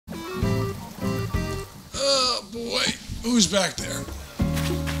Who's back there?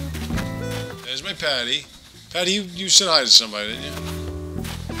 There's my Patty. Patty, you said hi to somebody, didn't you?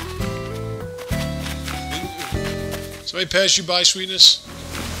 Somebody pass you by, sweetness?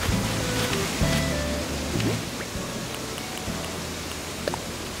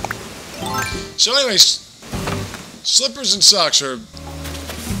 So anyways, slippers and socks are...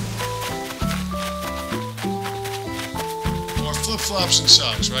 or flip-flops and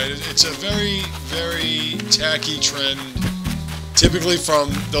socks, right? It's a very, very tacky trend. Typically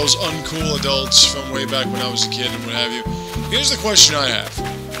from those uncool adults from way back when I was a kid and what have you. Here's the question I have.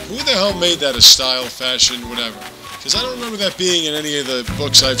 Who the hell made that a style, fashion, whatever? Because I don't remember that being in any of the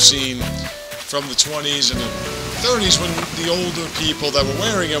books I've seen from the 20s and the 30s when the older people that were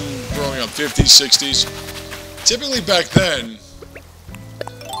wearing them growing up, 50s, 60s. Typically back then,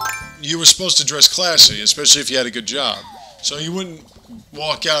 you were supposed to dress classy, especially if you had a good job. So you wouldn't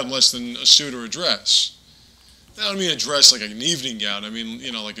walk out in less than a suit or a dress. I don't mean a dress like an evening gown. I mean,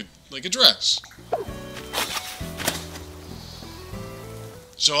 you know, like a dress.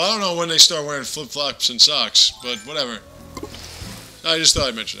 So I don't know when they start wearing flip-flops and socks, but whatever. I just thought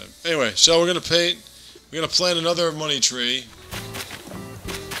I'd mention that. Anyway, so we're gonna plant another money tree.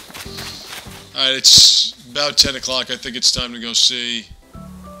 All right, it's about 10 o'clock. I think it's time to go see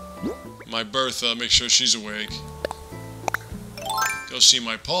my Bertha. Make sure she's awake. Go see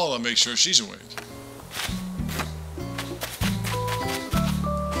my Paula. Make sure she's awake.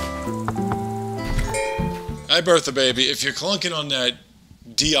 Hi, Bertha, baby. If you're clunking on that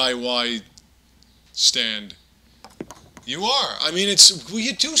DIY stand, you are. I mean, will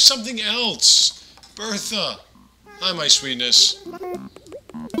you do something else? Bertha. Hi, my sweetness.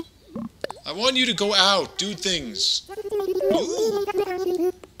 I want you to go out, do things. Ooh.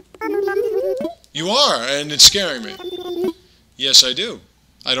 You are, and it's scaring me. Yes, I do.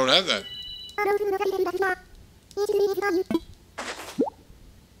 I don't have that.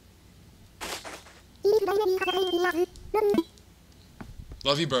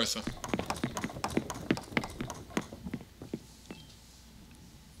 Love you, Bertha.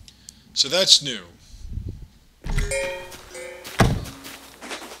 So that's new. I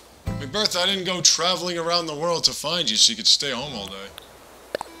mean, Bertha, I didn't go traveling around the world to find you so you could stay home all day.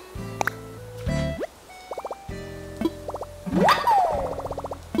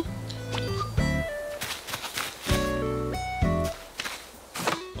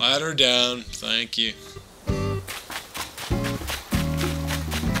 Ladder down. Thank you.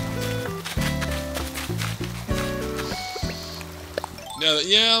 Now,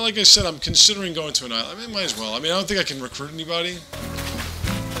 yeah, like I said, I'm considering going to an island. I mean, might as well. I mean, I don't think I can recruit anybody.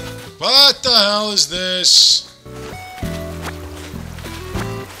 What the hell is this?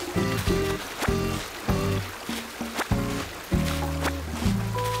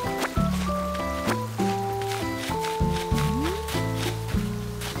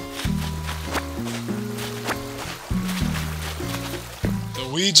 The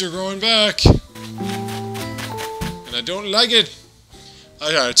weeds are growing back. And I don't like it.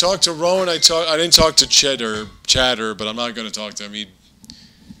 I talked to Rowan. I didn't talk to Chatter, but I'm not going to talk to him.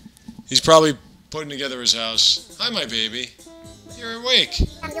 He's probably putting together his house. Hi, my baby. You're awake.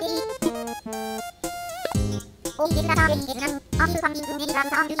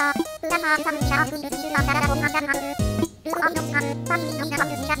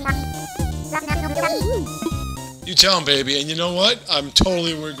 You tell him, baby. And you know what? I'm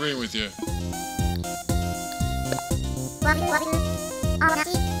totally agreeing with you.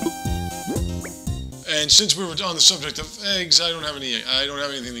 And since we were on the subject of eggs, I don't have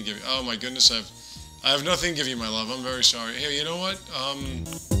anything to give you. Oh my goodness, I have nothing to give you, my love. I'm very sorry. Here, you know what?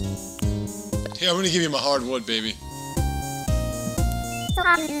 Here, I'm gonna give you my hardwood, baby.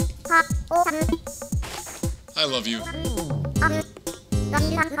 I love you.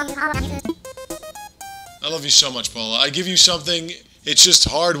 I love you so much, Paula. I give you something. It's just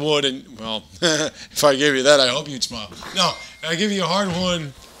hardwood, and well, if I gave you that, I hope you'd smile. No, I give you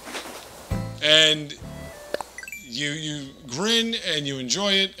hardwood, and you grin and you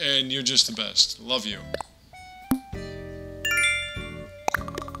enjoy it, and you're just the best. Love you.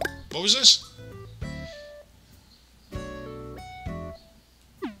 What was this?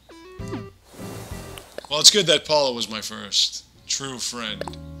 Well, it's good that Paula was my first true friend.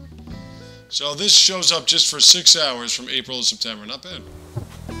 So this shows up just for 6 hours from April to September. Not bad.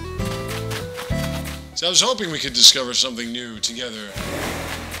 So I was hoping we could discover something new together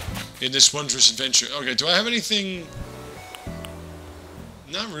in this wondrous adventure. Okay, do I have anything?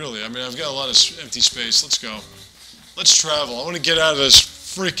 Not really. I mean, I've got a lot of empty space. Let's go. Let's travel. I want to get out of this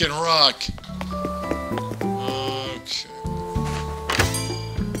freaking rock. Okay.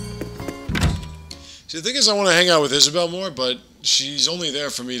 See, the thing is, I want to hang out with Isabel more, but she's only there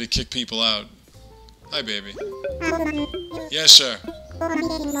for me to kick people out. Hi, baby. Yes, sir.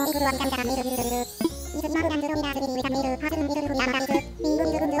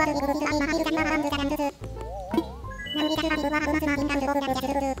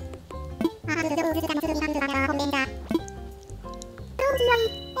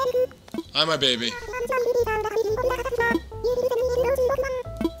 Hi, my baby.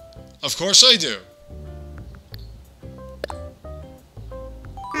 Of course I do.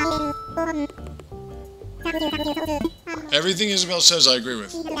 Everything Isabel says, I agree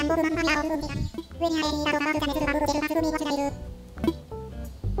with.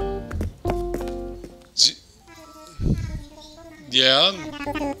 Yeah?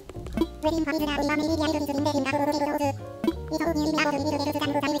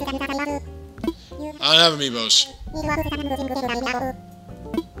 I don't have amiibos.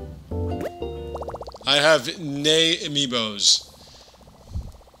 I have nay amiibos.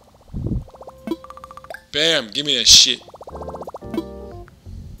 Bam, give me that shit.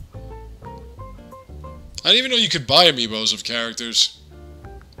 I didn't even know you could buy amiibos of characters.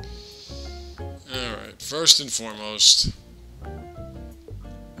 Alright, first and foremost, I'm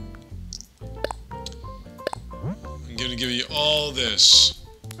gonna give you all this.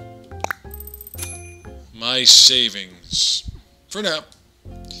 My savings. For now.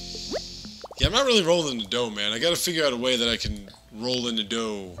 Yeah, I'm not really rolling the dough, man. I gotta figure out a way that I can roll in the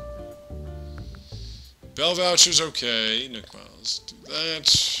dough. Bell voucher's okay. Nook miles. Do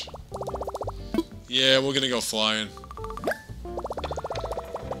that. Yeah, we're gonna go flying.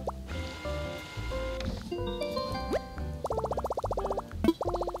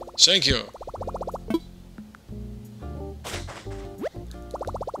 Thank you.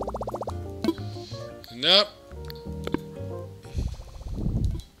 Nope.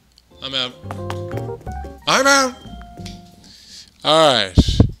 I'm out. I'm out! Alright.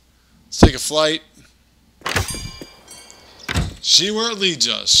 Let's take a flight. See where it leads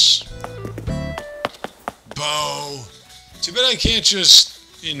us. Bo. Too bad I can't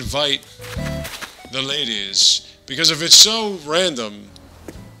just invite the ladies. Because if it's so random,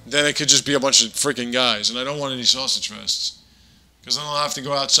 then it could just be a bunch of freaking guys. And I don't want any sausage fests. Because then I'll have to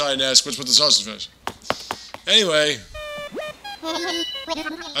go outside and ask what's with the sausage fest. Anyway.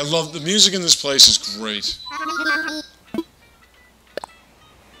 I love the music in this place is great.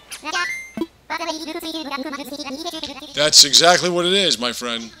 That's exactly what it is, my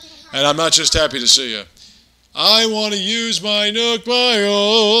friend. And I'm not just happy to see you. I want to use my Nook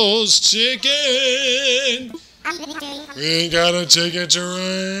Miles chicken. We ain't got a ticket to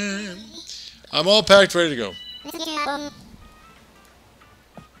rent. I'm all packed, ready to go.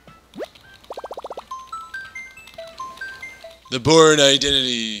 The Bourne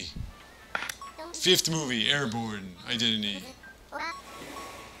Identity. 5th movie, Airborne Identity.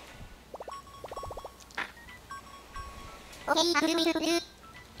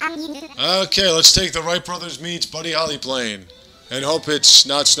 Okay, let's take the Wright Brothers meets Buddy Holly plane. And hope it's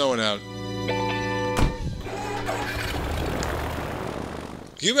not snowing out.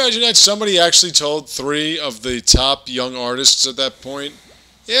 Can you imagine that somebody actually told 3 of the top young artists at that point,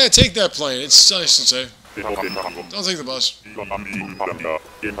 yeah, take that plane, it's nice and safe. Don't take the bus.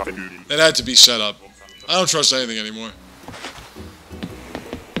 It had to be set up. I don't trust anything anymore.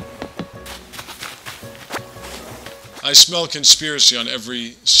 I smell conspiracy on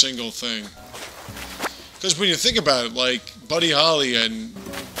every single thing. Because when you think about it, like, Buddy Holly and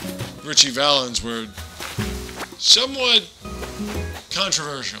Richie Valens were somewhat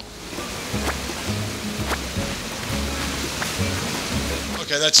controversial.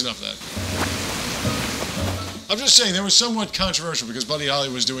 Okay, that's enough of that. I'm just saying, they were somewhat controversial because Buddy Holly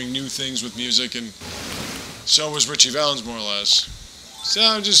was doing new things with music, and so was Richie Valens, more or less. So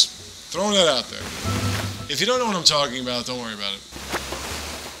I'm just throwing that out there. If you don't know what I'm talking about, don't worry about it.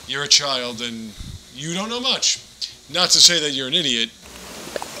 You're a child, and you don't know much. Not to say that you're an idiot.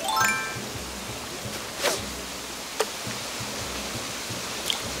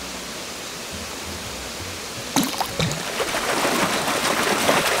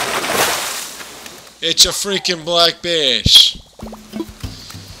 It's a freaking black bass.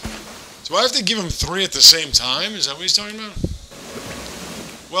 Do I have to give him 3 at the same time? Is that what he's talking about?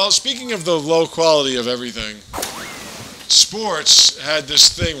 Well, speaking of the low quality of everything, sports had this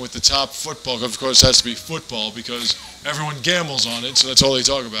thing with the top football. Of course, it has to be football because everyone gambles on it, so that's all they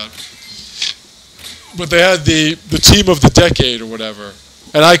talk about. But they had the team of the decade or whatever,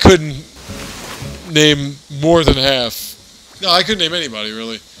 and I couldn't name more than half. No, I couldn't name anybody,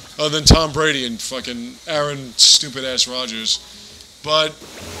 really. Other than Tom Brady and fucking Aaron stupid-ass Rodgers. But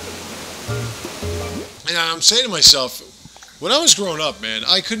I'm saying to myself, when I was growing up, man,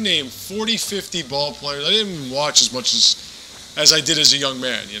 I could name 40, 50 ball players. I didn't even watch as much as I did as a young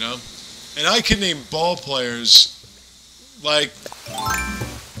man, you know? And I could name ball players like,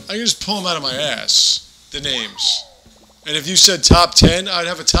 I could just pull them out of my ass, the names. And if you said top 10, I'd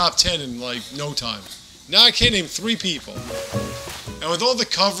have a top 10 in like no time. Now I can't name 3 people. And with all the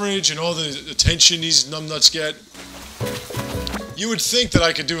coverage and all the attention these numbnuts get, you would think that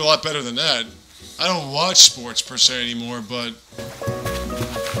I could do a lot better than that. I don't watch sports per se anymore, but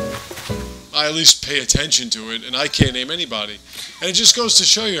I at least pay attention to it, and I can't name anybody. And it just goes to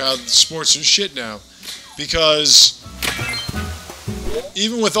show you how sports are shit now. Because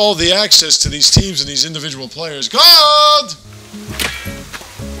even with all the access to these teams and these individual players, God!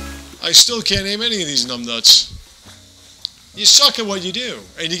 I still can't name any of these numbnuts. You suck at what you do,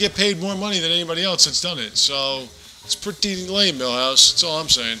 and you get paid more money than anybody else that's done it. So it's pretty lame, Millhouse. That's all I'm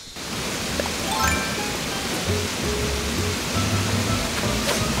saying.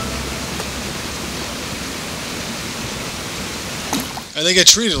 And they get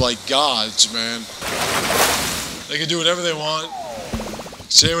treated like gods, man. They can do whatever they want,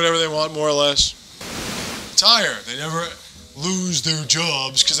 say whatever they want, more or less. Tired. They never lose their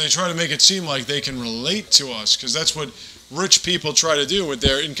jobs because they try to make it seem like they can relate to us, because that's what rich people try to do with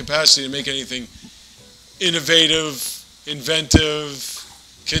their incapacity to make anything innovative, inventive,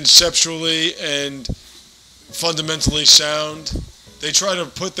 conceptually, and fundamentally sound. They try to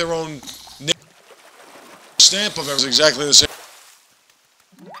put their own stamp of everything exactly the same.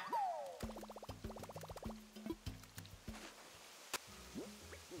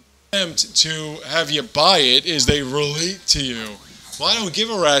 Attempt to have you buy it is they relate to you. Well, I don't give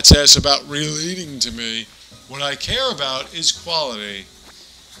a rat's ass about relating to me. What I care about is quality.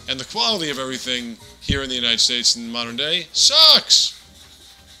 And the quality of everything here in the United States in modern day sucks.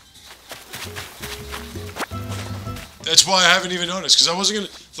 That's why I haven't even noticed, because I wasn't going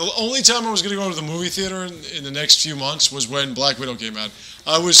to... The only time I was going to go to the movie theater in the next few months was when Black Widow came out.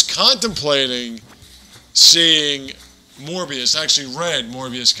 I was contemplating seeing Morbius, actually read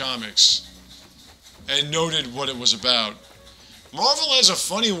Morbius comics, and noted what it was about. Marvel has a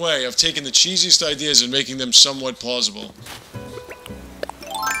funny way of taking the cheesiest ideas and making them somewhat plausible.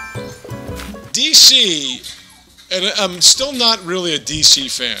 DC, and I'm still not really a DC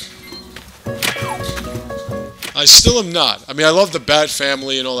fan. I still am not. I mean, I love the Bat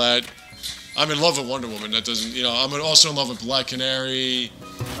family and all that. I'm in love with Wonder Woman. That doesn't, you know, I'm also in love with Black Canary.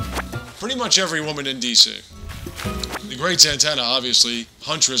 Pretty much every woman in DC. The Great Santana, obviously.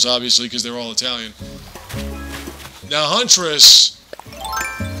 Huntress, obviously, because they're all Italian. Now, Huntress,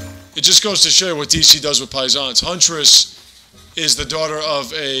 it just goes to show you what DC does with Paisans. Huntress is the daughter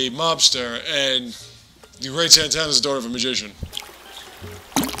of a mobster, and the Great Santana is the daughter of a magician.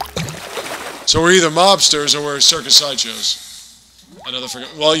 So we're either mobsters or we're circus sideshows. Another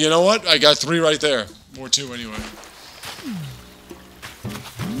forget. Well, you know what? I got 3 right there. Or 2 anyway.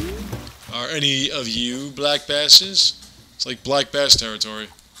 Are any of you black basses? It's like black bass territory.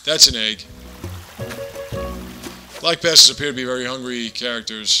 That's an egg. Black basses appear to be very hungry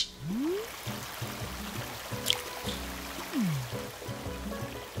characters.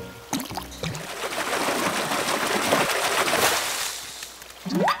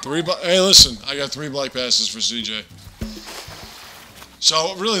 Hey, listen, I got 3 black basses for CJ.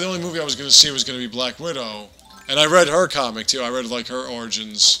 So, really, the only movie I was going to see was going to be Black Widow. And I read her comic, too. I read, like, her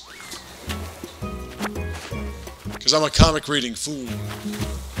origins. Because I'm a comic reading fool.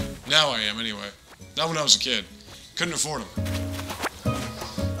 Now I am, anyway. Not when I was a kid. Couldn't afford them.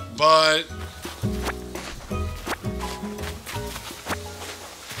 But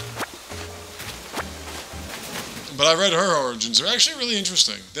I read her origins. They're actually really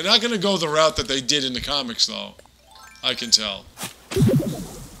interesting. They're not going to go the route that they did in the comics, though. I can tell.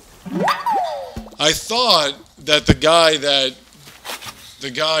 I thought that the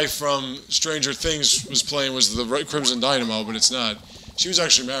guy from Stranger Things was playing was the Crimson Dynamo, but it's not. She was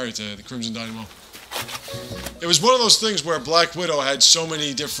actually married to the Crimson Dynamo. It was one of those things where Black Widow had so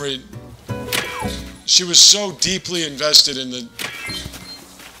many different... She was so deeply invested in the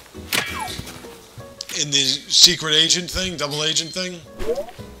secret agent thing, double agent thing,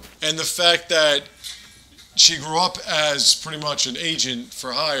 and the fact that she grew up as pretty much an agent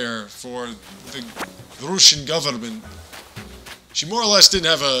for hire for the Russian government. She more or less didn't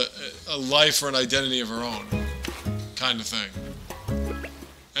have a life or an identity of her own, kind of thing. And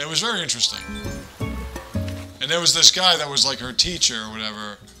it was very interesting. And there was this guy that was like her teacher or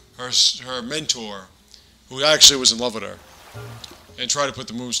whatever, her mentor, who actually was in love with her, and tried to put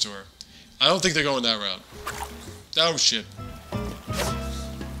the moves to her. I don't think they're going that route. Oh, shit.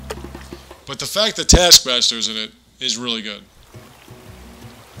 But the fact that Taskmaster's in it is really good.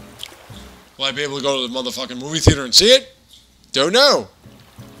 Will I be able to go to the motherfucking movie theater and see it? Don't know.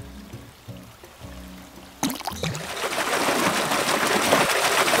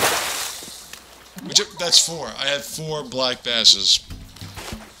 That's 4. I had 4 black basses.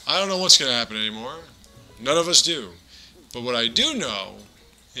 I don't know what's going to happen anymore. None of us do. But what I do know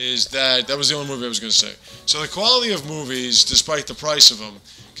is that was the only movie I was going to say. So the quality of movies, despite the price of them,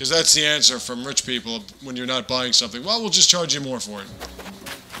 because that's the answer from rich people when you're not buying something, well, we'll just charge you more for it.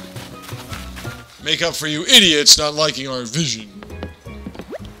 Make up for you idiots not liking our vision.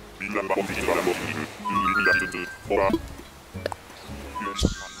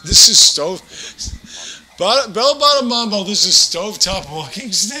 This is stove... Bell Bottom Mambo, this is stovetop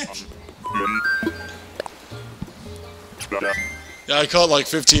walking stick. Yeah, I caught like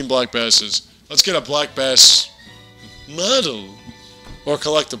 15 black basses. Let's get a black bass model. Or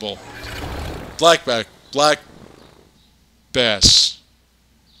collectible. Black bass.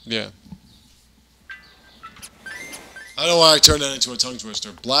 Yeah. I don't know why I turned that into a tongue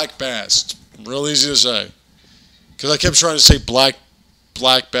twister. Black bass. Real easy to say. Because I kept trying to say black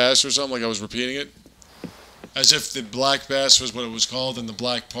bass or something, like I was repeating it. As if the black bass was what it was called, and the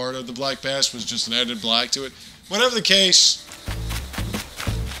black part of the black bass was just an added black to it. Whatever the case.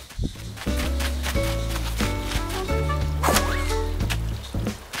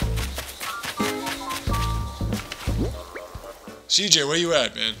 CJ, where you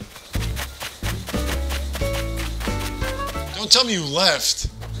at, man? Don't tell me you left.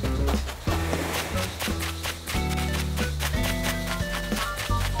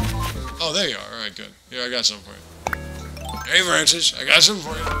 Oh, there you are. All right, good. Here, I got something for you. Hey, Francis, I got something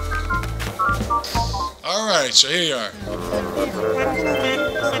for you. All right, so here you are.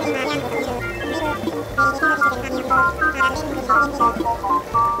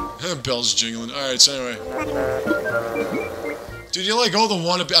 Bell's jingling. All right, so anyway. Dude, you're like all the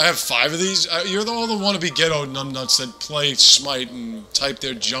wannabe... I have 5 of these. You're all the wannabe ghetto numbnuts that play Smite and type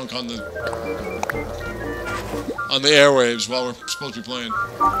their junk on the airwaves while we're supposed to be playing.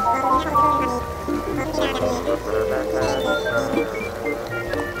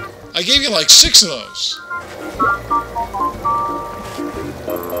 I gave you like 6 of those.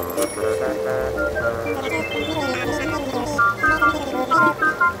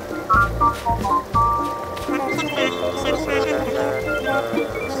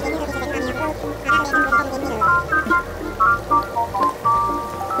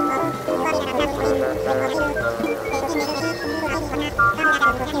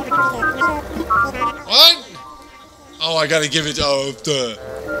 What? Oh, I gotta give it. Oh,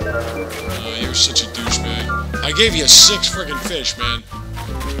 you're such a douchebag. I gave you 6 friggin' fish, man.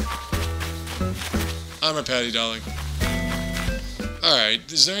 I'm a patty, darling.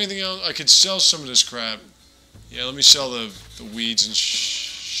 Alright, is there anything else? I could sell some of this crap. Yeah, let me sell the weeds and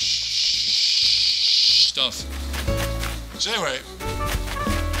stuff. So anyway.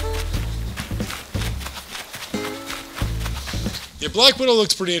 Yeah, Black Widow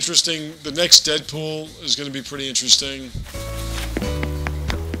looks pretty interesting. The next Deadpool is going to be pretty interesting.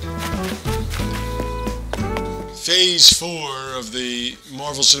 Phase 4 of the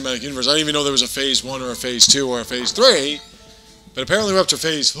Marvel Cinematic Universe. I didn't even know there was a Phase 1 or a Phase 2 or a Phase 3. But apparently we're up to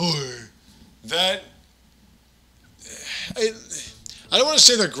Phase 4. That... I don't want to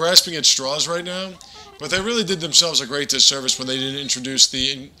say they're grasping at straws right now, but they really did themselves a great disservice when they didn't introduce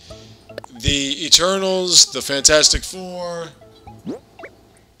the Eternals, the Fantastic Four,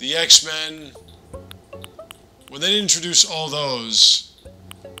 the X-Men. When they didn't introduce all those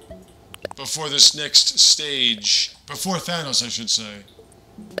before this next stage, before Thanos, I should say,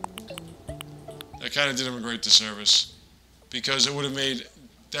 that kind of did them a great disservice, because it would have made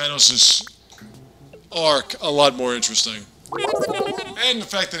Thanos' arc a lot more interesting. And the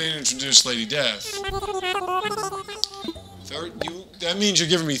fact that they didn't introduce Lady Death. That means you're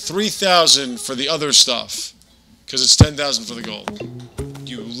giving me 3,000 for the other stuff, because it's 10,000 for the gold.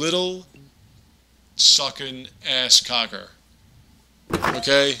 You little sucking ass cocker.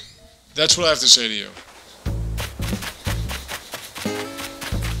 Okay? That's what I have to say to you.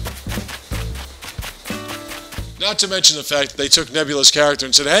 Not to mention the fact that they took Nebula's character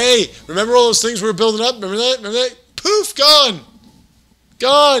and said, hey, remember all those things we were building up? Remember that? Remember that? Poof! Gone!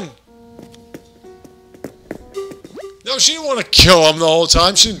 Gone! No, she didn't want to kill him the whole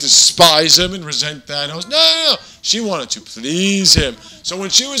time. She didn't despise him and resent Thanos. No. She wanted to please him. So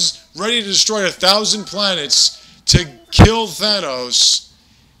when she was ready to destroy 1,000 planets to kill Thanos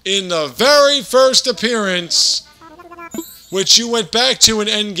in the very first appearance, which you went back to in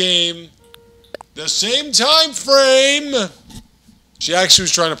Endgame, the same time frame, she actually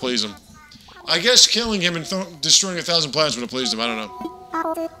was trying to please him. I guess killing him and destroying 1,000 planets would have pleased him. I don't know. I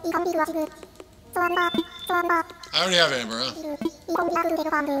already have Amber, huh?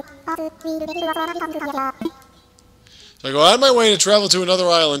 So I go out of my way to travel to another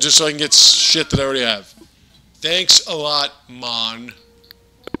island just so I can get shit that I already have. Thanks a lot, Mon.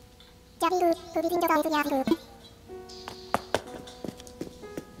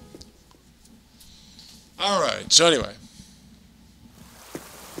 Alright, so anyway.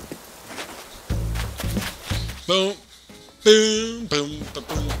 Boom, boom, boom, boom,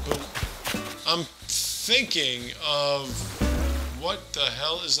 boom, boom. I'm thinking of... What the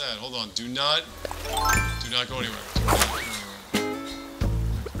hell is that? Hold on, do not go anywhere.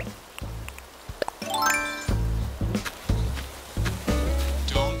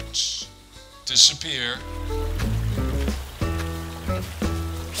 Don't disappear.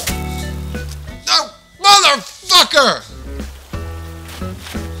 No! Motherfucker!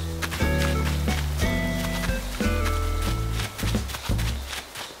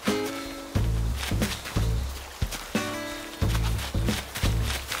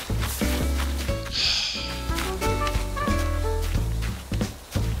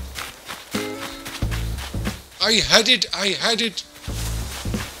 I had it! I'm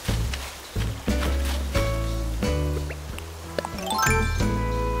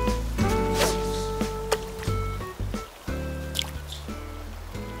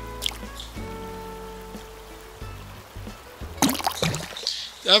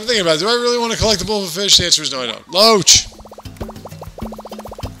thinking about it. Do I really want to collect the bowl of fish? The answer is no, I don't. Loach!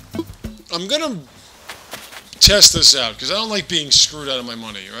 I'm gonna test this out, because I don't like being screwed out of my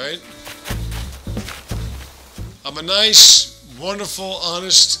money, right? I'm a nice, wonderful,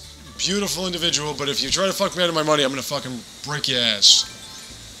 honest, beautiful individual, but if you try to fuck me out of my money, I'm gonna fucking break your ass.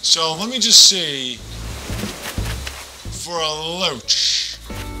 So, let me just see, for a loach,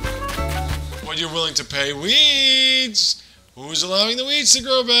 what you're willing to pay. Weeds! Who's allowing the weeds to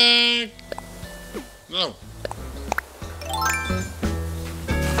grow back? No.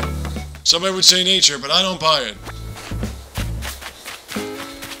 Somebody would say nature, but I don't buy it.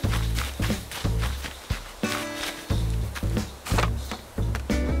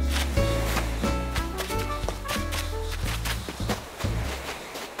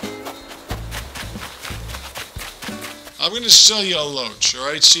 I'm going to sell you a loach,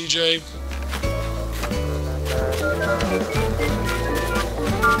 alright, CJ?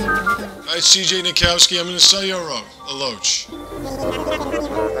 Alright, CJ Nikowski, I'm going to sell you a loach.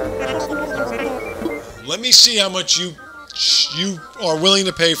 Let me see how much you are willing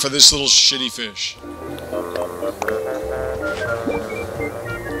to pay for this little shitty fish.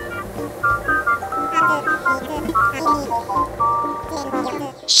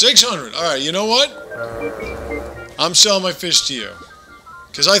 $600. Alright, you know what? I'm selling my fish to you.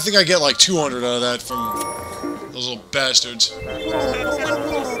 Because I think I get like 200 out of that from those little bastards.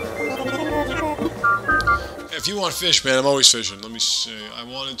 If you want fish, man, I'm always fishing. Let me see. I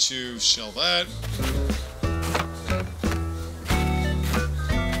wanted to sell that.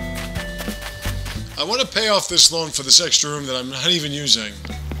 I want to pay off this loan for this extra room that I'm not even using.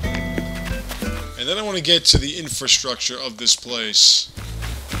 And then I want to get to the infrastructure of this place.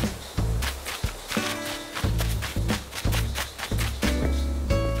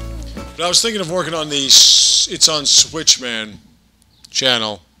 But I was thinking of working on the It's on Switchman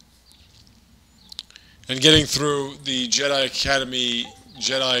channel. And getting through the Jedi Academy,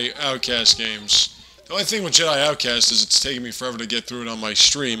 Jedi Outcast games. The only thing with Jedi Outcast is it's taking me forever to get through it on my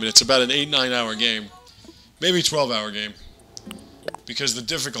stream, and it's about an 8-9 hour game. Maybe 12-hour game. Because the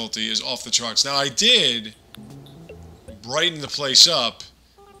difficulty is off the charts. Now, I did brighten the place up.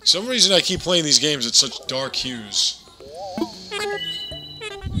 For some reason, I keep playing these games at such dark hues.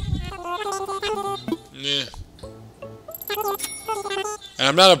 Yeah. And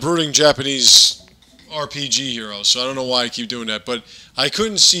I'm not a brooding Japanese RPG hero, so I don't know why I keep doing that, but I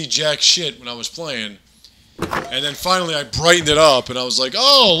couldn't see jack shit when I was playing, and then finally I brightened it up, and I was like,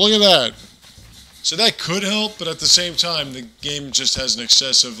 oh, look at that. So that could help, but at the same time, the game just has an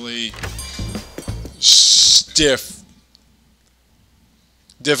excessively stiff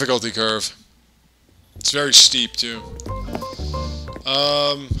difficulty curve. It's very steep, too.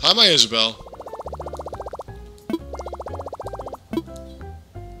 Hi, my Isabel.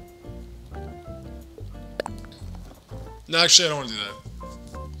 No, actually, I don't want to do that.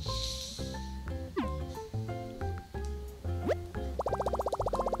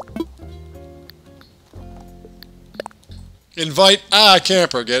 Invite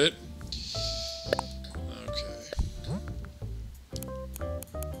camper, get it? Okay.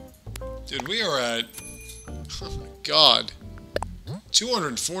 Dude, we are at... Oh my god. $200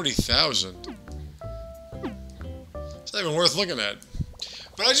 240,000. It's not even worth looking at.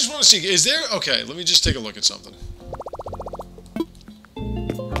 But I just want to see, is there... Okay, let me just take a look at something.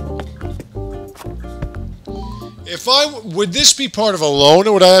 If I... Would this be part of a loan,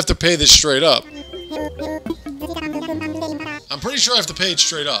 or would I have to pay this straight up? I'm pretty sure I have to pay it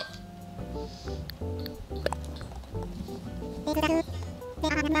straight up.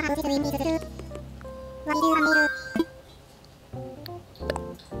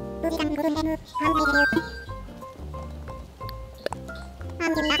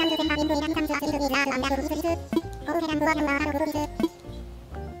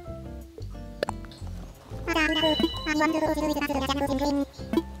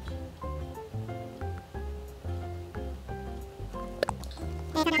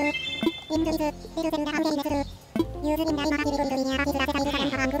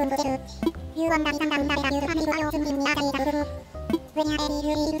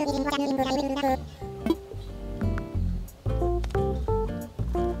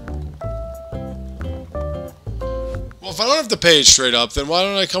 Well, if I don't have to pay it straight up, then why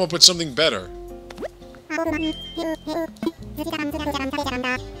don't I come up with something better?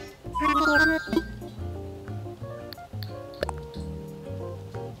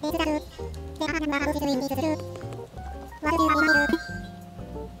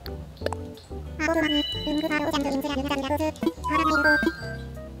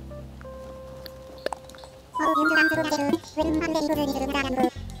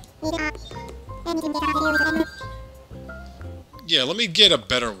 Yeah, let me get a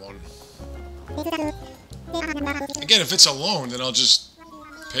better one. Again, if it's a loan, then I'll just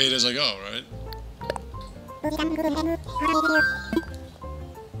pay it as I go, right?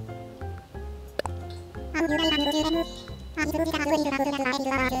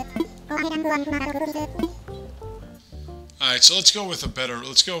 Alright, so let's go with a better...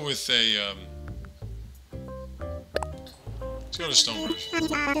 Let's go with a... Let's go to Stonebridge.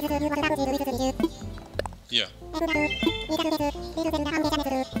 Yeah.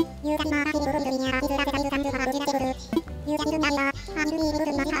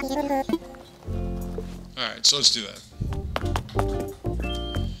 Alright, so let's do that.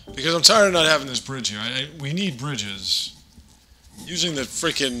 Because I'm tired of not having this bridge here. We need bridges. Using the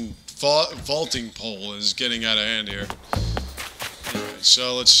freaking vaulting pole is getting out of hand here. Alright,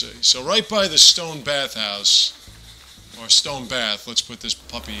 so let's see. So right by the stone bathhouse, or stone bath, let's put this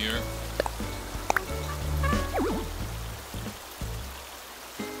puppy here.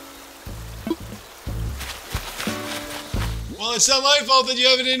 Well, it's not my fault that you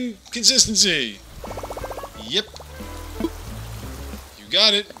have an inconsistency. Yep. You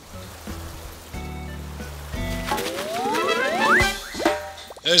got it.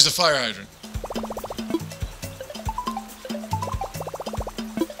 There's the fire hydrant.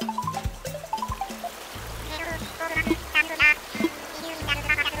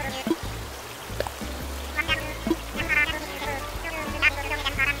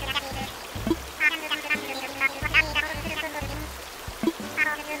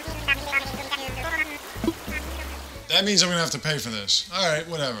 That means I'm going to have to pay for this. Alright,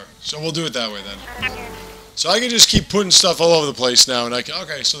 whatever. So we'll do it that way then. So I can just keep putting stuff all over the place now, and I can...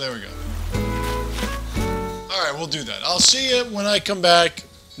 Okay, so there we go. Alright, we'll do that. I'll see you when I come back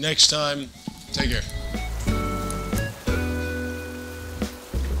next time. Take care.